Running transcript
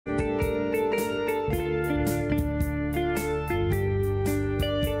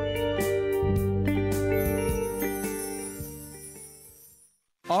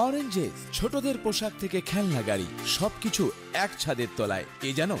Oranges ছোটদের পোশাক থেকে খেলনা গাড়ি সবকিছু এক ছাদের তলায়। এ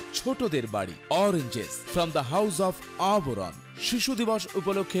যেন ছোটদের বাড়ি। Oranges from the house of আবরণ। শিশু দিবস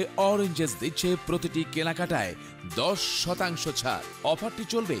উপলক্ষে অরেঞ্জেস দিচ্ছে প্রতিটি কেনাকাটায় 10% ছাড়। অফারটি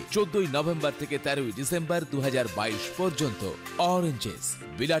চলবে 14 নভেম্বর থেকে 13 ডিসেম্বর 2022 পর্যন্ত। অরেঞ্জেস,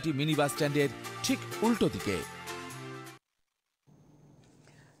 বিলাটি মিনি বাস স্ট্যান্ডের ঠিক উল্টো দিকে।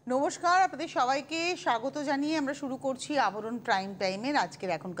 নমস্কার, আপনাদের সবাইকে স্বাগত জানিয়ে আমরা শুরু করছি আবরণ প্রাইম টাইমের আজকের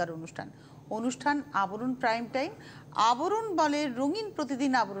এখনকার অনুষ্ঠান আবরণ প্রাইম টাইম। আবরণ বলে রঙিন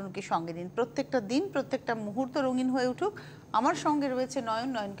প্রতিদিন আবরণকে সঙ্গে দিন, প্রত্যেকটা দিন প্রত্যেকটা মুহূর্ত রঙিন হয়ে উঠুক। আমার সঙ্গে রয়েছে নয়ন।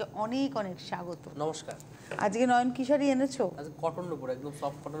 নয়নকে অনেক অনেক স্বাগত। নমস্কার। আজকে নয়ন কি শাড়ি এনেছো? আজকে কটনের উপরে, একদম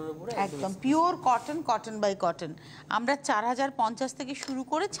সফট কটনের উপরে, একদম pure cotton, cotton by cotton. আমরা 4050 থেকে শুরু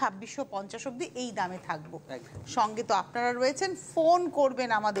করে 2650 অবধি এই দামে থাকবো। সঙ্গে তো আপনারা রয়েছেন, ফোন করবেন,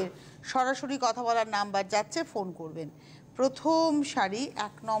 আমাদের সরাসরি কথা বলার নাম্বার যাচ্ছে, ফোন করবেন। প্রথম শাড়ি,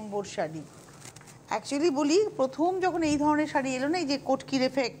 1 নম্বর শাড়ি। অ্যাকচুয়ালি বলি, প্রথম যখন এই ধরনের শাড়ি এলো না, এই যে কোটকির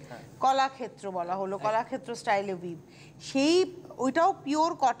এফেক্ট, কলাক্ষেত্র বলা হলো, কলাক্ষেত্র স্টাইলে উইভ, সেই ওইটাও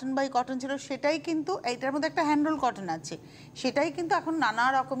পিওর কটন বাই কটন ছিল। সেটাই কিন্তু এইটার মধ্যে একটা হ্যান্ডল কটন আছে, সেটাই কিন্তু এখন নানা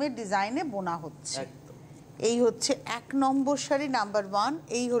রকমের ডিজাইনে বোনা হচ্ছে। এই হচ্ছে 1 নম্বর শাড়ি, নাম্বার 1।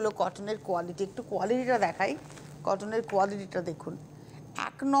 এই হলো কটনের কোয়ালিটি। একটু কোয়ালিটিটা দেখাই, কটনের কোয়ালিটিটা দেখুন।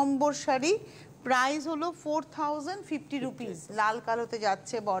 1 নম্বর শাড়ি, প্রাইস হলো 4050 রুপিস। লাল কালোতে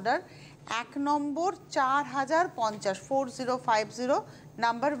যাচ্ছে বর্ডার। 1 নম্বর 4050, 4050,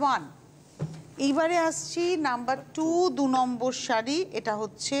 নাম্বার 1। এইবারে আসছি নাম্বার 2, 2 নম্বর শাড়ি। এটা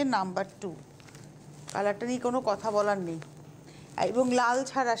হচ্ছে নাম্বার 2। কালারটা নিয়ে কোনো কথা বলার নেই, এবং লাল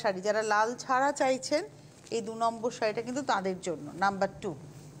ছাড়া শাড়ি, যারা লাল ছাড়া চাইছেন, এই 2 নম্বর শাড়িটা কিন্তু তাদের জন্য। নাম্বার 2,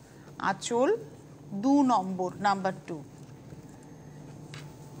 আঁচল 2 নম্বর, নাম্বার 2।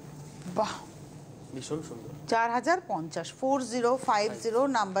 বাহ, ভীষণ সুন্দর। 4050, 4050,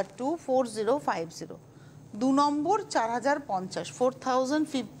 নাম্বার 2, 4050, 2 নম্বর 4050,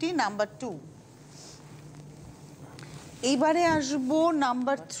 4050, নাম্বার 2। এইবারে আসবো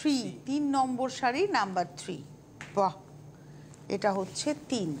নাম্বার 3, 3 নম্বর শাড়ি, নাম্বার 3। বাহ, এটা হচ্ছে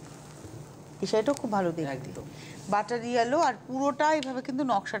 3। এই শাড়িটা খুব ভালো দেখতে, বাটার ইয়েলো, আর পুরোটা এইভাবে কিন্তু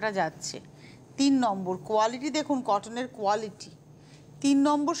নকশাটা যাচ্ছে। 3 নম্বর, কোয়ালিটি দেখুন, কটনের কোয়ালিটি। 3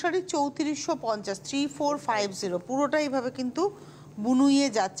 নম্বর শাড়ি 3450, 3450, পুরোটা এইভাবে কিন্তু বুনুইয়ে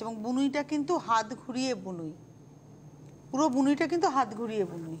যাচ্ছে, এবং বুনুইটা কিন্তু হাত ঘুরিয়ে বুনুই, পুরো বুনুইটা কিন্তু হাত ঘুরিয়ে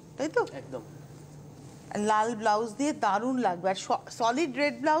বুনুই, তাই তো? একদম। লাল ব্লাউজ দিয়ে দারুণ লাগবে, আর সলিড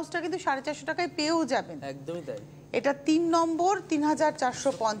রেড ব্লাউজটা কিন্তু 450 টাকায় পেয়েও যাবেন। একদমই তাই। এটা 3 নম্বর,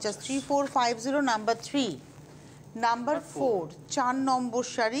 3450, 3450, নাম্বার 3। নাম্বার 4, 4 নম্বর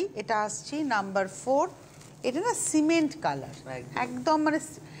শাড়ি, এটা আসছে নাম্বার 4। এটা না সিমেন্ট কালার, একদম মানে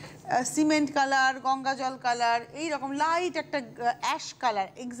সিমেন্ট কালার, গঙ্গা জল কালার, এইরকম লাইট একটা অ্যাশ কালার,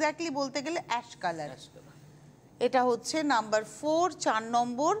 এক্স্যাক্টলি বলতে গেলে অ্যাশ কালার। এটা হচ্ছে number 4, 4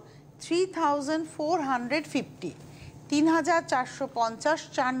 number, 3450, 3450,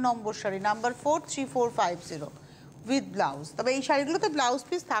 4 number sari, number 4, 3450, with blouse. তবে এই শাড়িগুলোতে ব্লাউজ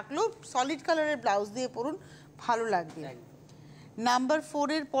পিস থাকলেও সলিড কালারের ব্লাউজ দিয়ে পরুন, ভালো লাগবে। নাম্বার 4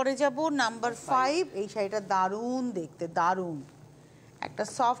 এর পরে যাব নাম্বার 5। এই শাড়িটা দারুণ দেখতে, দারুণ। একটা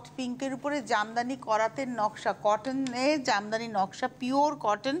সফট পিঙ্কের উপরে জামদানি করাতের নকশা, কটনের জামদানি নকশা, pure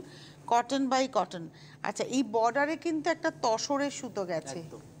cotton, cotton by cotton. আচ্ছা, এই বর্ডারে কিন্তু একটা তসরের সুতো গেছে,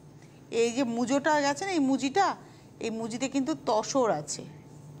 এই যে মুজোটা গেছে না, এই মুজিটা, এই মুজিতে কিন্তু তসর আছে।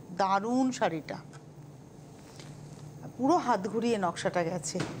 দারুণ শাড়িটা, পুরো হাত ঘুরিয়ে নকশাটা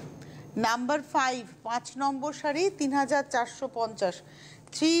গেছে। নাম্বার 5, 5 নম্বর শাড়ি, 3450,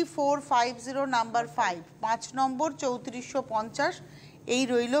 3450, নাম্বার 5, 5 নম্বর, 3450। এই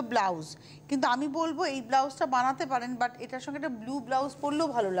রইল ব্লাউজ। কিন্তু আমি বলবো এই ব্লাউজটা বানাতে পারেন, বাট এটার সঙ্গে একটা ব্লু ব্লাউজ পরলেও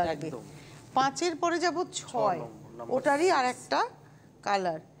ভালো লাগবে। 5-এর পরে যাব 6, ওটারই আর একটা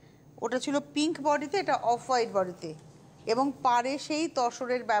কালার। ওটা ছিল পিঙ্ক বডিতে, এটা অফ হোয়াইট বডিতে, এবং পাড়ে সেই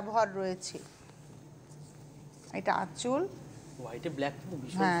তসরের ব্যবহার রয়েছে। এটা আঁচল,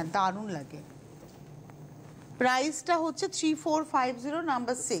 হ্যাঁ দারুণ লাগে। প্রাইসটা হচ্ছে 3450,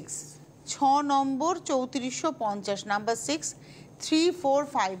 নাম্বার 6, 6 নম্বর, 3450, নাম্বার 6,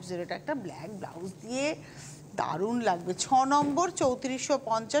 3450। এটা একটা ব্ল্যাক ব্লাউজ দিয়ে দারুণ লাগবে। 6 নম্বর,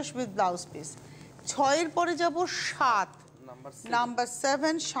 3450, উইথ ব্লাউজ পিস। 6-এর পরে যাব 7, নাম্বার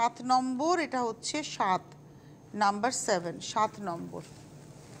 7, 7 নম্বর। এটা হচ্ছে 7, নাম্বার 7, 7 নম্বর।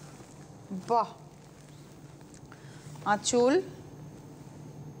 বাহ, আঁচল,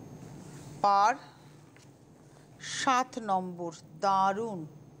 পার, 7 নম্বর, দারুণ।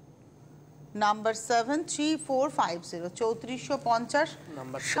 Number 7, 3450, 3450,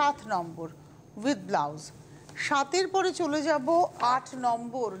 7 number, with blouse. 7-এর পরে চলে যাব 8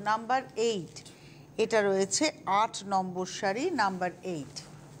 নম্বর, নাম্বার 8। এটা রয়েছে 8 নম্বর শাড়ি, নাম্বার 8।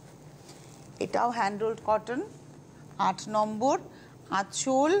 এটাও হ্যান্ড রোলড কটন, 8 নম্বর।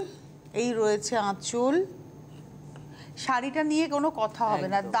 আঁচল, এই রয়েছে আঁচল। শাড়িটা নিয়ে কোনো কথা হবে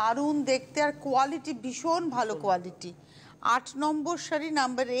না, দারুণ দেখতে আর কোয়ালিটি ভীষণ ভালো কোয়ালিটি। 8 নম্বর শাড়ি,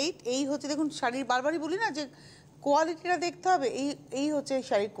 নাম্বার 8। এই হচ্ছে দেখুন শাড়ির, বারবারই বলি না যে কোয়ালিটিটা দেখতে হবে, এই হচ্ছে এই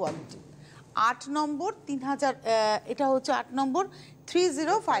শাড়ির কোয়ালিটি। 8 নম্বর 3000, এটা হচ্ছে 8 নম্বর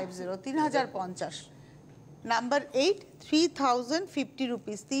 3050, 3050। নাম্বার 8 3050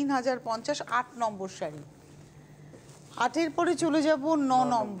 রুপিস, 3050, 8 নম্বর শাড়ি। 8-এর পরে চলে যাব 9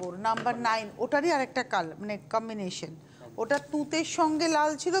 নম্বর, নাম্বার 9। ওটারই আরেকটা কালার, মানে কম্বিনেশন। ওটা তুঁতের সঙ্গে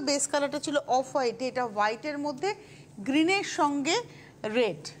লাল ছিল, বেস কালারটা ছিল অফ হোয়াইট, এটা হোয়াইটের মধ্যে গ্রিনের সঙ্গে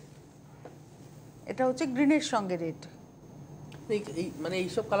রেড। এটা হচ্ছে গ্রিনের সঙ্গে রেড। মানে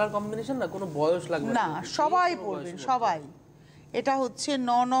এইসব কালার কম্বিনেশন না কোনো বয়স লাগবে না, সবাই পরবেন, সবাই। এটা হচ্ছে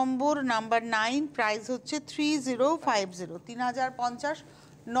 9 নম্বর, নাম্বার 9। প্রাইস হচ্ছে 3050, 3050,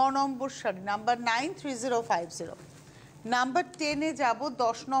 9 নম্বর শাড়ি, নাম্বার 9, 3050। নাম্বার 10-এ যাব,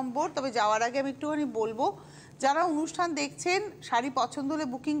 10 নম্বর। তবে যাওয়ার আগে আমি একটুখানি বলবো, যারা অনুষ্ঠান দেখছেন শাড়ি পছন্দ হলে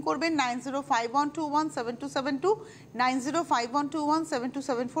বুকিং করবেন 9051217272,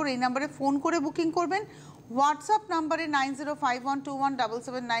 9051217274, এই নাম্বারে ফোন করে বুকিং করবেন। হোয়াটসঅ্যাপ নাম্বারে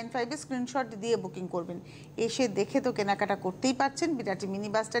 9051217795-এ স্ক্রিনশট দিয়ে বুকিং করবেন। এসে দেখে তো কেনাকাটা করতেই পারছেন। বিরাটি মিনি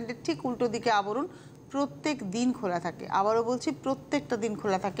বাস স্ট্যান্ডের ঠিক উল্টো দিকে আবরণ প্রত্যেক দিন খোলা থাকে। আবারও বলছি, প্রত্যেকটা দিন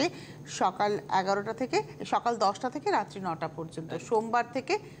খোলা থাকে, সকাল 11টা থেকে, সকাল 10টা থেকে রাত্রি 9টা পর্যন্ত, সোমবার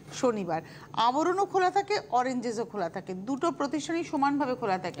থেকে শনিবার। আবরণও খোলা থাকে, অরেঞ্জেসও খোলা থাকে, দুটো প্রতিষ্ঠানই সমানভাবে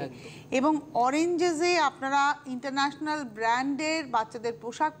খোলা থাকে। এবং অরেঞ্জেসে আপনারা ইন্টারন্যাশনাল ব্র্যান্ডের বাচ্চাদের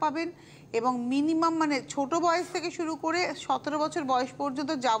পোশাক পাবেন, এবং মিনিমাম মানে ছোট বয়স থেকে শুরু করে 17 বছর বয়স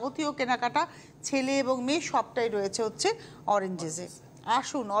পর্যন্ত যাবতীয় কেনাকাটা ছেলে এবং মেয়ে সবটাই রয়েছে হচ্ছে অরেঞ্জেসে।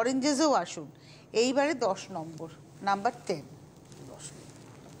 আসুন, অরেঞ্জেসেও আসুন। এইবারে 10 নম্বর, নাম্বার 10।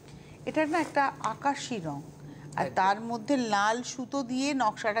 এটার না একটা আকাশি রং, আর তার মধ্যে লাল সুতো দিয়ে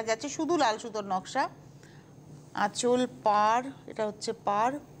নকশাটা যাচ্ছে, শুধু লাল সুতোর নকশা। আঁচল, পাড়, এটা হচ্ছে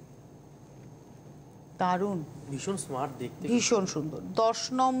পাড়, দারুণ, ভীষণ স্মার্ট দেখতে, ভীষণ সুন্দর। 10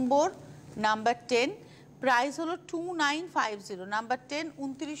 নম্বর, নাম্বার 10। প্রাইস হলো 2950, number 10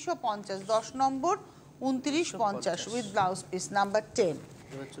 2950, 10 number 2950 with blouse piece, number 10।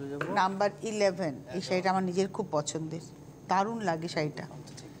 Number 11, এই শাড়িটা আমার নিজের খুব পছন্দের, দারুণ লাগে শাড়িটা,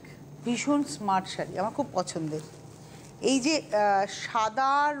 ভীষণ স্মার্ট শাড়ি, আমার খুব পছন্দের। এই যে সাদা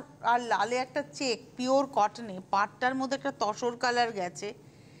আর লালে একটা চেক, পিওর কটনে, পাড়টার মধ্যে একটা তসর কালার গেছে,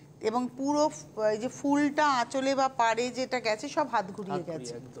 এবং পুরো এই যে ফুলটা আঁচলে বা পাড়ে যেটা গেছে সব হাত ঘুরিয়ে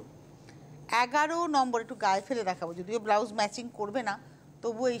গেছে। 11 নম্বর, একটু গায়ে ফেলে দেখাবো, যদিও ব্লাউজ ম্যাচিং করবে না,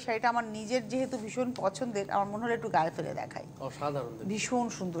 তবুও এই শাড়িটা আমার নিজের যেহেতু ভীষণ পছন্দের, আমার মনে হলো একটু গায়ে ফেলে দেখাই। অসাধারণ, ভীষণ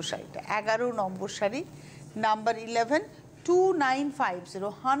সুন্দর শাড়িটা। 11 নম্বর sari, number 11, 2950,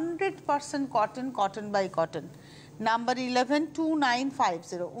 100% cotton, cotton by cotton, number 11,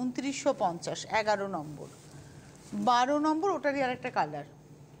 2950, 2950, 11 নম্বর। 12 নম্বর, ওটারই আরেকটা কালার,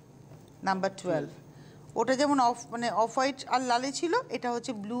 নাম্বার 12। ওটা যেমন মানে অফ হোয়াইট আর লালে ছিল, এটা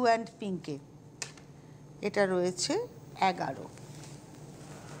হচ্ছে ব্লু অ্যান্ড পিঙ্কে। এটা রয়েছে 11।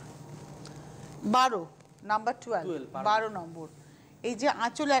 12, নাম্বার 12, 12 নম্বর। এই যে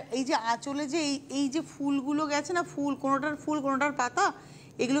আঁচলে, এই যে আঁচলে যে এই যে ফুলগুলো গেছে না, ফুল, কোনোটার ফুল কোনোটার পাতা,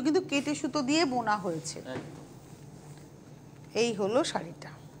 এগুলো কিন্তু কেটে সুতো দিয়ে বোনা হয়েছে। এই হলো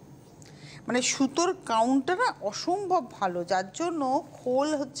শাড়িটা, মানে সুতোর কাউন্টটা না অসম্ভব ভালো, যার জন্য খোল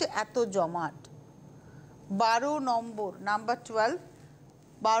হচ্ছে এত জমাট। 12 নম্বর, নাম্বার 12।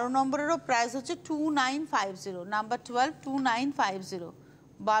 12 নম্বরেরও প্রাইস হচ্ছে 2950, নাম্বার 12, 2950,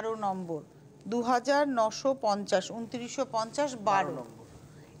 12 নম্বর, 2950, 2950, 12।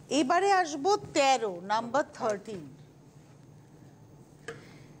 এবারে আসবো 13, নাম্বার 13।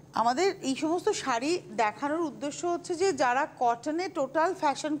 আমাদের এই সমস্ত শাড়ি দেখানোর উদ্দেশ্য হচ্ছে যে যারা কটনে টোটাল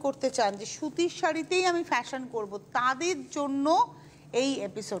ফ্যাশন করতে চান, যে সুতির শাড়িতেই আমি ফ্যাশন করব, তাদের জন্য এই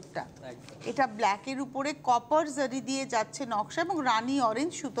এপিসোডটা। এটা ব্ল্যাকের উপরে কপার জারি দিয়ে যাচ্ছে নকশা, এবং রানী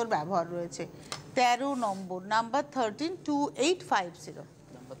অরেঞ্জ সুতোর ব্যবহার রয়েছে। 13 নম্বর, নাম্বার 13, 2850,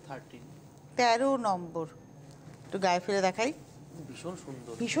 নাম্বার 13, 13 নম্বর। একটু গায়ে ফেলে দেখাই, ভীষণ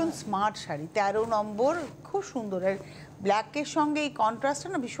সুন্দর, ভীষণ স্মার্ট শাড়ি, 13 নম্বর, খুব সুন্দর। আর ব্ল্যাকের সঙ্গে এই কন্ট্রাস্টটা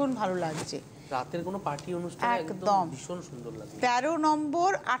না ভীষণ ভালো লাগছে, রাতের কোনো পার্টি অনুষ্ঠানে একদম ভীষণ সুন্দর লাগে। 13 নম্বর,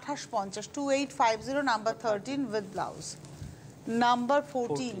 2850, 2850, number 13 with blouse. Number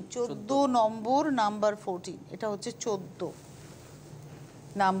 14, 14 number, number 14, এটা হচ্ছে 14,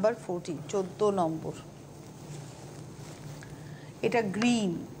 নাম্বার 14, 14 নম্বর। এটা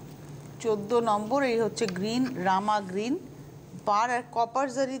গ্রিন, 14 নম্বর, এই হচ্ছে গ্রিন, রামা গ্রিন, বার আর কপার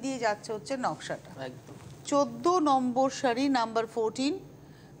জারি দিয়ে যাচ্ছে হচ্ছে নকশাটা। একদম 14 নম্বর শাড়ি নাম্বার 14,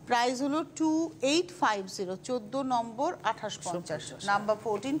 প্রাইস হলো 2850। 14 নম্বর 2850, নাম্বার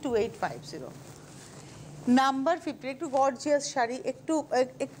 14 2850। নাম্বার 15 একটু গর্জিয়াস শাড়ি, একটু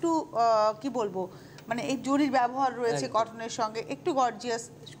একটু কি বলবো, মানে এই জরির ব্যবহার রয়েছে কটনের সঙ্গে, একটু গর্জিয়াস।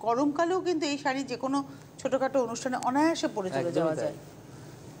 গরমকালেও কিন্তু এই শাড়ি যে কোনো ছোটখাটো অনুষ্ঠানে অনায়াসে পরে চলে যাওয়া যায়।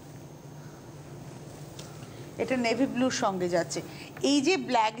 এটা নেভি ব্লুর সঙ্গে যাচ্ছে। এই যে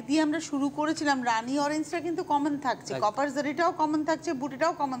ব্ল্যাক দিয়ে আমরা শুরু করেছিলাম, রানী অরেঞ্জটা কিন্তু কমন থাকছে, কপার জারিটাও কমন থাকছে,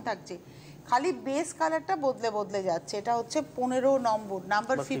 বুটিটাও কমন থাকছে, খালি বেস কালারটা বদলে বদলে যাচ্ছে। এটা হচ্ছে 15 নম্বর,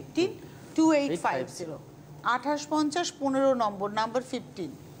 নাম্বার 15 2850। 2850 15 নম্বর, নাম্বার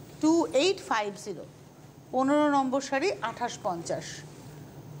 15 2850। 15 নম্বর শাড়ি 2850।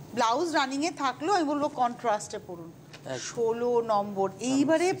 ব্লাউজ রানিংয়ে থাকলেও আমি বলবো কন্ট্রাস্টে পড়ুন। 16 নম্বর,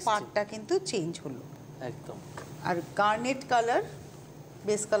 এইবারে পার্টটা কিন্তু চেঞ্জ হলো একদম। আর গার্নেট কালার,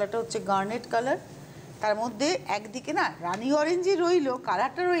 বেস কালারটা হচ্ছে গার্নেট কালার, তার মধ্যে একদিকে না রানি অরেঞ্জই রইলো,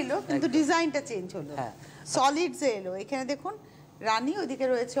 কালারটা রইলো, কিন্তু ডিজাইনটা চেঞ্জ হলো, সলিডসে এলো। এখানে দেখুন রানি, ওইদিকে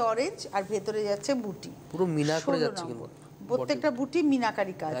রয়েছে অরেঞ্জ, আর ভেতরে যাচ্ছে বুটি, পুরো মিনা করে যাচ্ছে কিন্তু প্রত্যেকটা বুটি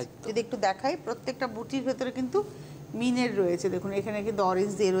মিনাকারি কাজ। যদি একটু দেখাই, প্রত্যেকটা বুটির ভেতরে কিন্তু মিনের রয়েছে, দেখুন এখানে কিন্তু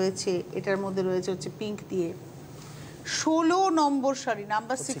অরেঞ্জ দিয়ে রয়েছে, এটার মধ্যে রয়েছে হচ্ছে পিঙ্ক দিয়ে। 16 নম্বর sari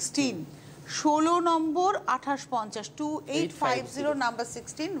number 16, 16 number 2850, 2850, number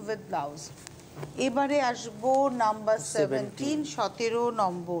 16 with blouse. এবারে আসবো নাম্বার 17, 17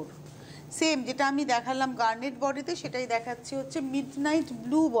 নম্বর, সেম যেটা আমি দেখালাম গার্নেট বডিতে, সেটাই দেখাচ্ছি হচ্ছে মিডনাইট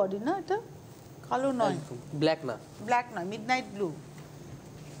ব্লু বডি, না এটা কালো নয়, ব্ল্যাক না, ব্ল্যাক নয়, মিডনাইট ব্লু।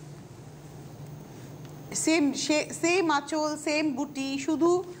 সেম সেম আঁচল, সেম বুটি, শুধু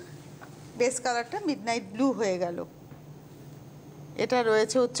বেস কালারটা মিডনাইট ব্লু হয়ে গেল। এটা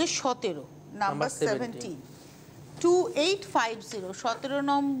রয়েছে হচ্ছে 17, number 17 2850। 17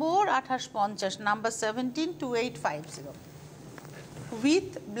 number 2850, number 17 2850 with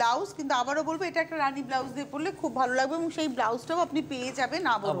blouse. কিন্তু আবারও বলবো এটা একটা রানী ব্লাউজ দিয়ে পরলে খুব ভালো লাগবে, এবং সেই ব্লাউজটাও আপনি পেয়ে যাবেন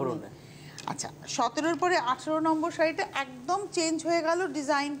আবরণে। আচ্ছা, 17-র পরে 18 নম্বর শাড়িটা একদম চেঞ্জ হয়ে গেল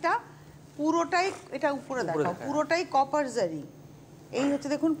ডিজাইনটা, পুরোটাই, এটা উপরে দেখাও, পুরোটাই কপার জারি। এই হচ্ছে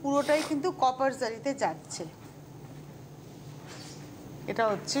দেখুন পুরোটাই কিন্তু কপার জারিতে যাচ্ছে। এটা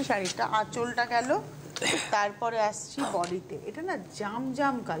হচ্ছে শাড়িটা, আঁচলটা গেল, তারপরে আসছি বডিতে। এটা না জাম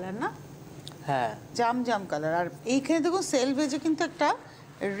জাম কালার, না হ্যাঁ জাম জাম কালার, আর এইখানে দেখুন সেলভেজে কিন্তু একটা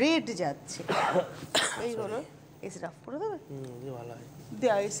রেড যাচ্ছে। এই হলো, এসি রাফ করে দেবে, ভালো হয়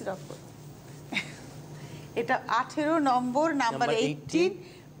দেয়া এসি রাফ করে। এটা 18 নম্বর, নাম্বার 18,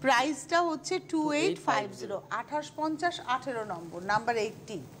 প্রাইসটা হচ্ছে 2850, 2850, 18 নম্বর, নাম্বার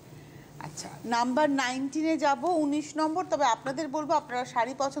 18। আচ্ছা, নাম্বার 19-এ যাব, 19 নম্বর। তবে আপনাদের বলবো আপনারা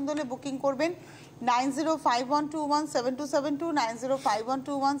শাড়ি পছন্দ হলে বুকিং করবেন 9051217272,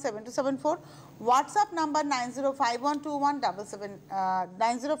 9051217274, হোয়াটসঅ্যাপ নাম্বার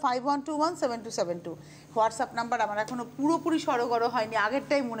 9051217272, হোয়াটসঅ্যাপ নাম্বার আমার এখনো পুরোপুরি সরগর হয়নি,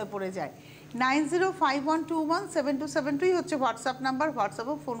 আগেরটাই মনে পড়ে যায়। 9051217272 হচ্ছে হোয়াটসঅ্যাপ নাম্বার।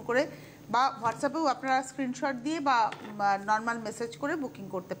 হোয়াটসঅ্যাপেও ফোন করে বা হোয়াটসঅ্যাপেও আপনারা স্ক্রিনশট দিয়ে বা নর্মাল মেসেজ করে বুকিং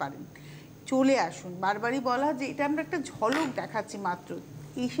করতে পারেন। চলে আসুন, বারবারই বলা যে এটা আমরা একটা ঝলক দেখাচ্ছি মাত্র,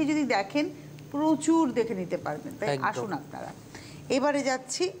 এসে যদি দেখেন প্রচুর দেখে নিতে পারবেন, তাই আসুন আপনারা। এবারে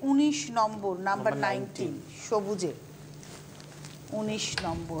যাচ্ছি 19 নম্বর, নাম্বার 19, সবুজে 19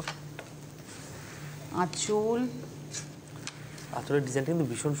 নম্বর। আঁচল, আঁচলের ডিজাইনটা কিন্তু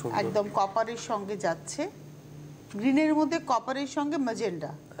ভীষণ সুন্দর, একদম কপারের সঙ্গে যাচ্ছে, গ্রিনের মধ্যে কপারের সঙ্গে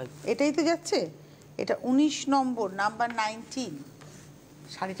ম্যাজেন্ডা, এটাই তো যাচ্ছে। এটা 19 নম্বর, নাম্বার 19।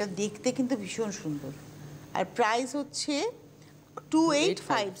 শাড়িটা দেখতে কিন্তু ভীষণ সুন্দর, আর প্রাইস হচ্ছে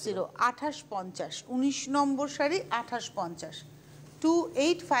 2850, 2850। 19 নম্বর শাড়ি 2850,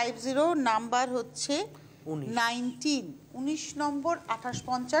 2850, নাম্বার হচ্ছে 19, 19 নম্বর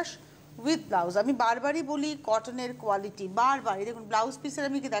 2850 উইথ ব্লাউজ। আমি বারবারই বলি কটনের কোয়ালিটি, বারবারই দেখুন ব্লাউজ পিসের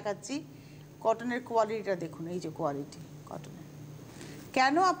আমি কি দেখাচ্ছি, কটনের কোয়ালিটিটা দেখুন, এই যে কোয়ালিটি কটনের।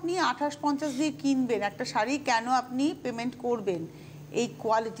 কেন আপনি 2850 দিয়ে কিনবেন একটা শাড়ি, কেন আপনি পেমেন্ট করবেন, এই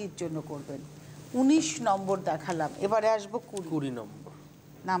কোয়ালিটির জন্য করবেন। 19 নম্বর দেখালাম, এবারে আসবো 20 নম্বর,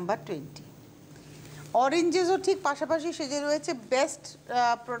 নাম্বার 20। অরেঞ্জেসও ঠিক পাশাপাশি সেজে রয়েছে বেস্ট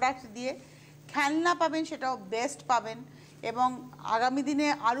প্রোডাক্ট দিয়ে, খেলনা পাবেন সেটাও বেস্ট পাবেন, এবং আগামী দিনে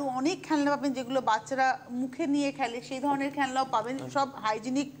আরও অনেক খেলনা পাবেন যেগুলো বাচ্চারা মুখে নিয়ে খেলে, সেই ধরনের খেলনাও পাবেন, সব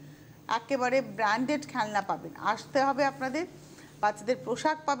হাইজিনিক একেবারে ব্র্যান্ডেড খেলনা পাবেন। আসতে হবে আপনাদের, বাচ্চাদের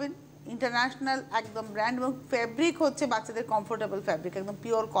পোশাক পাবেন ইন্টারন্যাশনাল একদম ব্র্যান্ড, এবং ফ্যাব্রিক হচ্ছে বাচ্চাদের কমফোর্টেবল ফ্যাব্রিক, একদম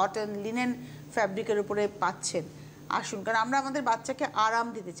পিওর কটন লিনেন ফ্যাব্রিকের উপরে পাচ্ছেন। আসুন, কারণ আমরা আমাদের বাচ্চাকে আরাম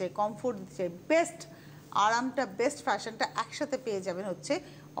দিতে চাই, কমফোর্ট দিতে চাই। বেস্ট আরামটা, বেস্ট ফ্যাশনটা একসাথে পেয়ে যাবেন হচ্ছে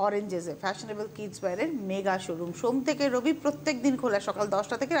অরেঞ্জেসে। ফ্যাশনেবল কিডস ওয়্যারের মেগা শোরুম, সোম থেকে রবি প্রত্যেক দিন খোলা, সকাল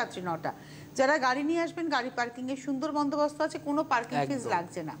 10টা থেকে রাত্রি 9টা। যারা গাড়ি নিয়ে আসবেন, গাড়ি পার্কিংয়ের সুন্দর বন্দোবস্ত আছে, কোনো পার্কিং ফিস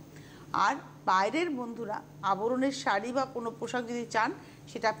লাগছে না। আর বাইরের বন্ধুরা আবরণের শাড়ি বা কোনো পোশাক যদি চান,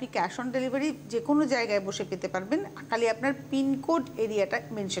 সেটা আপনি ক্যাশ অন ডেলিভারি যে কোনো জায়গায় বসে পেতে পারবেন, খালি আপনার পিনকোড এরিয়াটা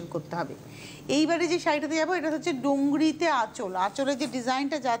মেনশন করতে হবে। এইবারে যে শাড়িটাতে যাবো, এটা হচ্ছে ডোংরিতে আঁচল। আঁচলের যে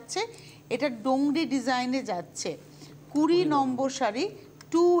ডিজাইনটা যাচ্ছে, এটা ডোংরি ডিজাইনে যাচ্ছে। 20 নম্বর শাড়ি,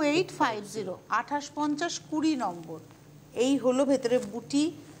 2850, 2850, 20 নম্বর। এই হলো ভেতরে বুটি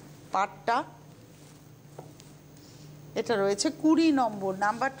পাটটা, এটা রয়েছে 20 নম্বর,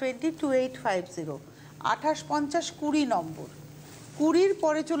 নাম্বার 20, 2850, 2850, 20 নম্বর। 20-র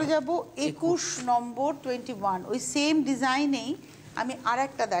পরে চলে যাব 21 নম্বর, 21। ওই সেম ডিজাইনেই আমি আর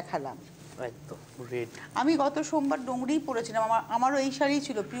একটা দেখালাম, একদম রেড। আমি গত সোমবার ডোংরিই পরেছিলাম, আমারও এই শাড়ি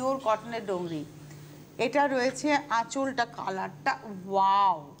ছিল, পিওর কটনের ডোংরি। এটা রয়েছে আঁচলটা, কালারটা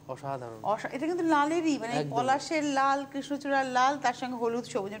ওয়াও, অসাধারণ। এটা কিন্তু লালেরই, মানে পলাশের লাল, কৃষ্ণচূড়ার লাল, তার সঙ্গে হলুদ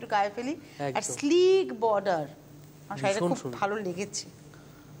সবুজ একটু গায়ে ফেলি, আর স্লিক বর্ডার। আমার শাড়িটা খুব ভালো লেগেছে,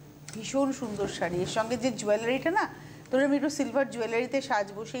 ভীষণ সুন্দর শাড়ি। এর সঙ্গে যে জুয়েলারিটা না, ধরুন আমি একটু সিলভার জুয়েলারিতে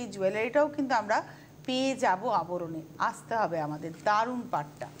সাজবো, সেই জুয়েলারিটাও কিন্তু আমরা পেয়ে যাব আবরণে। আসতে হবে আমাদের। দারুণ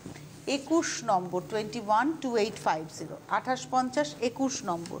পাটটা। 21 নম্বর, 21, 2850, 2850, 21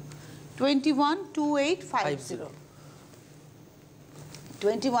 নম্বর, 21, 2850।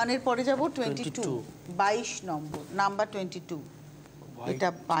 21-এর পরে যাব 22, 22 নম্বর, নাম্বার 22। এটা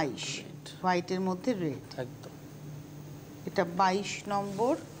 22, হোয়াইটের মধ্যে রেড, একদম। এটা 22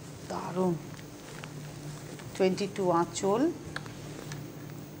 নম্বর, দারুণ। 22 আঁচল,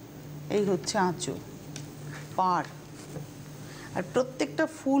 এই হচ্ছে আঁচল, পাড়, আর প্রত্যেকটা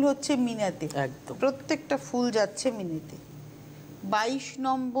ফুল হচ্ছে মিনাতে, একদম প্রত্যেকটা ফুল যাচ্ছে মিনাতে। 22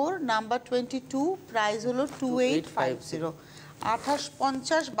 নম্বর, নাম্বার 22, প্রাইস হলো 2850,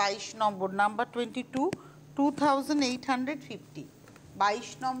 2850, 22 নম্বর, নাম্বার 22, 2850, 22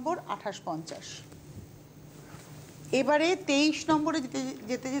 নম্বর, 2850। এবারে 23 নম্বরে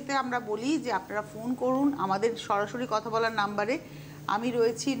যেতে যেতে আমরা বলি যে আপনারা ফোন করুন আমাদের সরাসরি কথা বলার নাম্বারে। আমি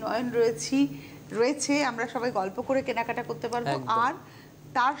রয়েছি, নয়ন রয়েছে, আমরা সবাই গল্প করে কেনাকাটা করতে পারবো। আর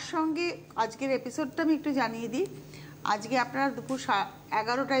তার সঙ্গে আজকের এপিসোডটা আমি একটু জানিয়ে দিই। আজকে আপনারা দুপুর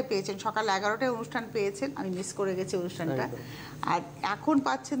 11টায় পেয়েছেন, সকাল 11টায় অনুষ্ঠান পেয়েছেন, আমি মিস করে গেছি অনুষ্ঠানটা। আর এখন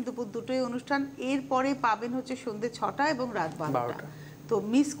পাচ্ছেন দুপুর 2টোয় অনুষ্ঠান, এরপরে পাবেন হচ্ছে সন্ধ্যে 6টা এবং রাত 12টা। তো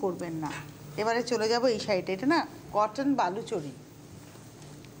মিস করবেন না। এবারে চলে যাব এই শাড়িটা, এটা না কটন বালুচরি,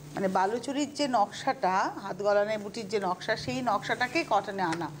 মানে বালুচরির যে নকশাটা, হাত গলানের বুটির যে নকশা, সেই নকশাটাকে কটনে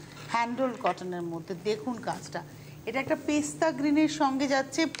আনা, হ্যান্ডল কটনের মধ্যে। দেখুন কাজটা, এটা একটা পেস্তা গ্রিনের সঙ্গে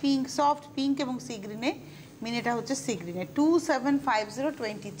যাচ্ছে, পিঙ্ক, সফট পিঙ্ক এবং সি গ্রিনে, মিনেটা হচ্ছে সি গ্রিনে। 2750,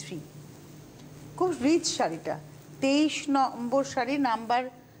 23, খুব রিচ শাড়িটা। 23 নম্বর শাড়ি, নাম্বার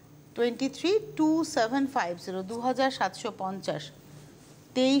 23, 2750, 2750,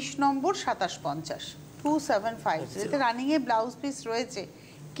 23 নম্বর, 2750, 2750। এতে রানিংয়ে ব্লাউজ পিস রয়েছে,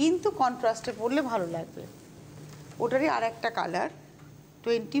 কিন্তু কন্ট্রাস্টে পরলে ভালো লাগবে। ওটারই আর একটা কালার,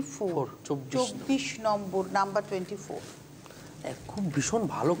 24 নম্বর, নাম্বার 24। খুব ভীষণ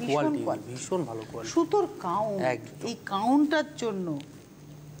ভালো কোয়ালিটি, ভীষণ ভালো কোয়ালিটি। সুতোর কাউন্ট, এই কাউন্টটার জন্য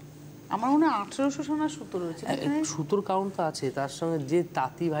আমার মনে হয় 1800 সোনা সুতো রয়েছে। সুতোর কাউন্ট তো আছে, তার সঙ্গে যে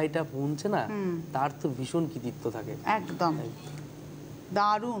তাঁতি ভাইটা বুনছে না, তার তো ভীষণ কৃতিত্ব থাকে। একদম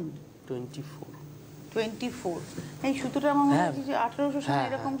দারুণ। 24, এই সুতোটা আমার মনে হয় যে 1800 সোনা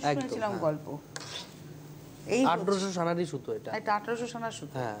এরকম শুনেছিলাম গল্প। এই 1800 সোনারই সুতো এটা, 1800 সোনার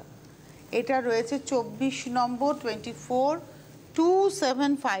সুতো। হ্যাঁ, এটা রয়েছে 24 নম্বর, 24,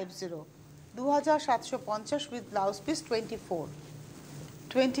 2750, 2750 উইথ ব্লাউজ পিস, 24,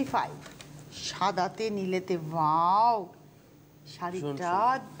 25। সাদাতে নীলেতে, ওয়াও শাড়িটা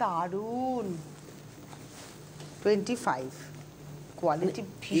দারুণ। 25, কোয়ালিটি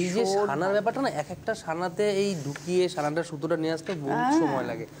ভীষণ। এই যে সানার ব্যাপারটা না, এক একটা সানাতে এই ঢুকিয়ে সানাটা সুতোটা নিয়ে আসতে বহুত সময়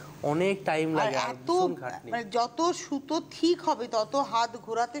লাগে, অনেক টাইম লাগে, এত মানে যত সুতো ঠিক হবে তত হাত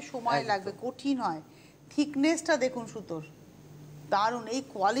ঘোরাতে সময় লাগবে, কঠিন হয়। থিকনেসটা দেখুন সুতোর, দারুণ। এই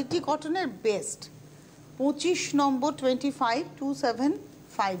কোয়ালিটি কটনের বেস্ট। 25 নম্বর, 25,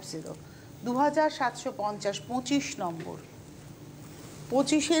 2750, 2750, 25 নম্বর।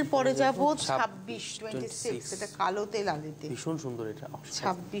 25-এর পরে যাব 26, 26, এটা কালোতে লালেতে, ভীষণ সুন্দর এটা।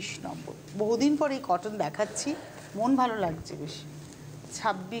 26 নম্বর, বহুদিন পর এই কটন দেখাচ্ছি, মন ভালো লাগছে বেশ।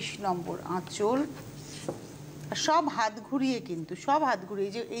 26 নম্বর আঁচল, সব হাত ঘুরিয়ে, কিন্তু সব হাত ঘুরিয়ে।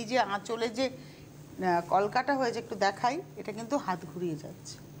 এই যে আঁচলে যে কলকাটা হয়েছে, একটু দেখাই, এটা কিন্তু হাত ঘুরিয়ে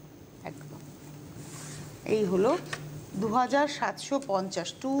যাচ্ছে একদম। এই হলো 2750,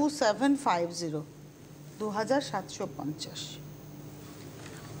 2750, 2750।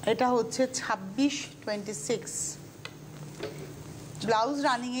 এটা হচ্ছে 26-26, ব্লাউজ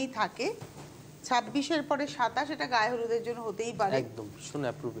রানিংয়েই থাকে। 26-এর পরে 27, এটা গায়ে হলুদের জন্য হতেই পারে, একদম ভীষণ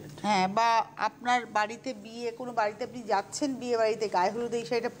অ্যাপ্রোপ্রিয়েট। হ্যাঁ, বা আপনার বাড়িতে বিয়ে, কোনো বাড়িতে আপনি যাচ্ছেন বিয়ে বাড়িতে, গায়ে হলুদে এই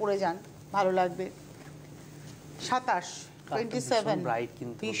শাড়িটা পরে যান, ভালো লাগবে। 27, 27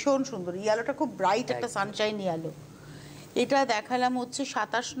 ভীষণ সুন্দর, ইয়ালোটা খুব ব্রাইট একটা সানশাইন ইয়ালো। এটা দেখালাম হচ্ছে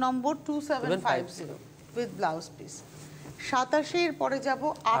 27 নম্বর, 2750 উইথ ব্লাউজ পিস। 27-এর পরে যাব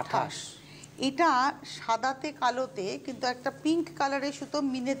 28। এটা সাদাতে কালোতে, কিন্তু একটা পিঙ্ক কালারের সুতো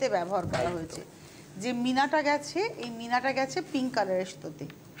মিনেতে ব্যবহার করা হয়েছে। যে মিনাটা গেছে, এই মিনাটা গেছে পিঙ্ক কালারের সুতোতে।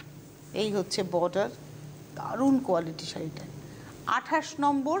 এই হচ্ছে বর্ডার, দারুণ কোয়ালিটি শাড়িটা। 28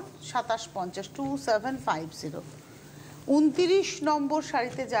 নম্বর 2750, 2750। 29 নম্বর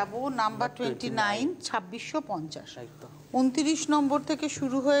শাড়িতে যাব, নাম্বার 29, 2650। 29 নম্বর থেকে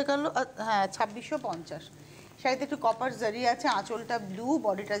শুরু হয়ে গেল, হ্যাঁ 2650। শাড়িতে একটু কপার জারি আছে, আঁচলটা ব্লু,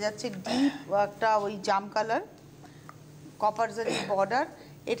 বডিটা যাচ্ছে ডিপ একটা ওই জাম কালার, কপার জারি বর্ডার।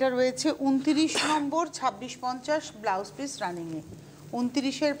 এটা রয়েছে 29 নম্বর 2650, ব্লাউজ পিস রানিংয়ে।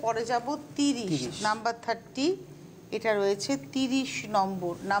 29-এর পরে যাব 30, নাম্বার 30। এটা রয়েছে 30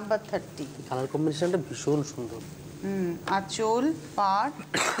 নম্বর, নাম্বার 30। কালার কম্বিনেশনটা ভীষণ সুন্দর। আঁচল, পাড়,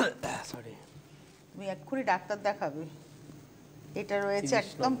 সরি তুমি এক্ষুনি ডাক্তার দেখাবে। এটা রয়েছে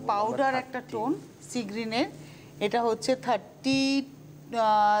একদম পাউডার একটা টোন, সি গ্রিনের। এটা হচ্ছে 30,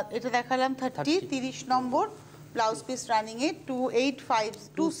 এটা দেখালাম 30, 30 নম্বর, ব্লাউজ পিস রানিংয়ে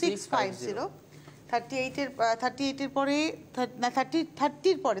 2650। 38-এর পরে না,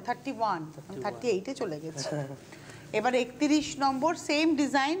 30-র পরে 31, 38-এ চলে গেছে। এবার 31 নম্বর, সেম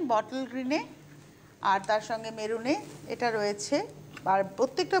ডিজাইন, বটল গ্রিনে আর তার সঙ্গে মেরুনে। এটা রয়েছে, আর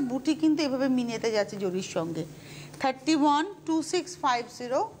প্রত্যেকটা বুটি কিন্তু এভাবে মিনিয়েতে যাচ্ছে জরির সঙ্গে। 31,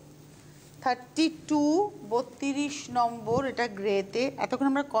 2650। 32, 32 নম্বর, এটা গ্রেতে। এতক্ষণ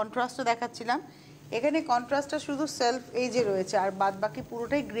আমরা কন্ট্রাস্টও দেখাচ্ছিলাম, এখানে কন্ট্রাস্টটা শুধু সেলফ এই যে রয়েছে, আর বাদ বাকি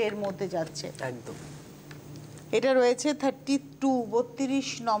পুরোটাই গ্রের মধ্যে যাচ্ছে একদম। এটা রয়েছে 32, 32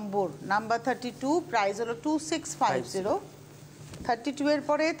 নম্বর, নাম্বার 32, প্রাইস হলো 2650। 32-এর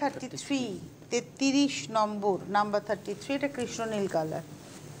পরে 33, 33 নম্বর, নাম্বার 33। এটা কৃষ্ণ নীল কালার,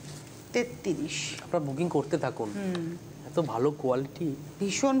 33। আপনারা বুকিং করতে থাকুন, এত ভালো কোয়ালিটি,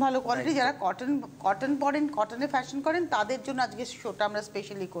 ভীষণ ভালো কোয়ালিটি। যারা কটন পরেন, কটনে ফ্যাশন করেন, তাদের জন্য আজকে শোটা আমরা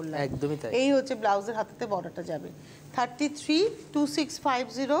স্পেশালি করলাম। একদমই তাই। এই হচ্ছে ব্লাউজের হাতেতে বর্ডারটা যাবে। 33,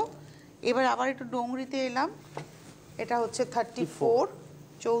 2650। এবার আবার একটু ডোংরিতে এলাম। এটা হচ্ছে 34,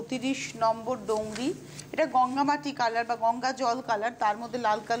 34 নম্বর ডোংরি। এটা গঙ্গামাটি কালার বা গঙ্গা জল কালার, তার মধ্যে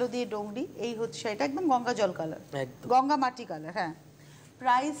লাল কালো দিয়ে ডোংরি। এই হচ্ছে এটা একদম গঙ্গা জল কালার, গঙ্গামাটি কালার। হ্যাঁ,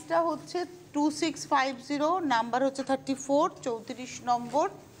 প্রাইসটা হচ্ছে 2650, নাম্বার হচ্ছে 34, 34 নম্বর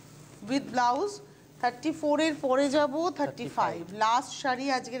উইথ ব্লাউজ। 34-এর পরে যাব 35, লাস্ট শাড়ি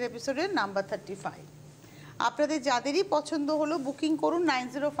আজকের এপিসোডের, নাম্বার 35। আপনাদের যাদেরই পছন্দ হলো বুকিং করুন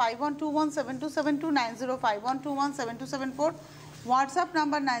 9051217272, 9051217274, হোয়াটসঅ্যাপ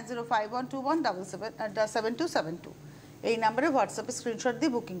নাম্বার 905121777272। এই নাম্বারে হোয়াটসঅ্যাপে স্ক্রিনশট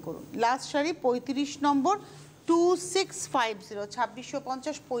দিয়ে বুকিং করুন। লাস্ট শাড়ি 35 নম্বর, 2650,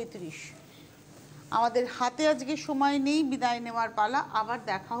 2650, 35। আমাদের হাতে আজকে সময় নেই, বিদায় নেওয়ার পালা। আবার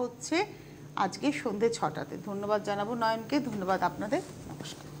দেখা হচ্ছে আজকে সন্ধে 6টাতে। ধন্যবাদ জানাবো নয়নকে, ধন্যবাদ আপনাদের,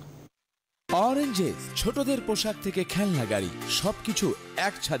 নমস্কার। অরেঞ্জেস, ছোটদের পোশাক থেকে খেলনা গাড়ি, সবকিছু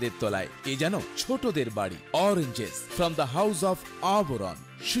এক ছাদের তলায়। এ যেন ছোটদের বাড়ি। Oranges from the house of আবরন।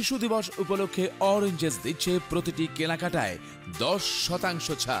 শিশু দিবস উপলক্ষে অরেঞ্জেস দিচ্ছে প্রতিটি কেনাকাটায়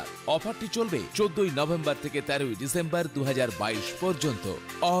 10% ছাড়। অফারটি চলবে 14 নভেম্বর থেকে 13 ডিসেম্বর 2022 পর্যন্ত।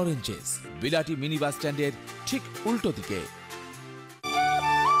 অরেঞ্জেস, বিলাটি মিনি বাস স্ট্যান্ডের ঠিক উল্টো দিকে।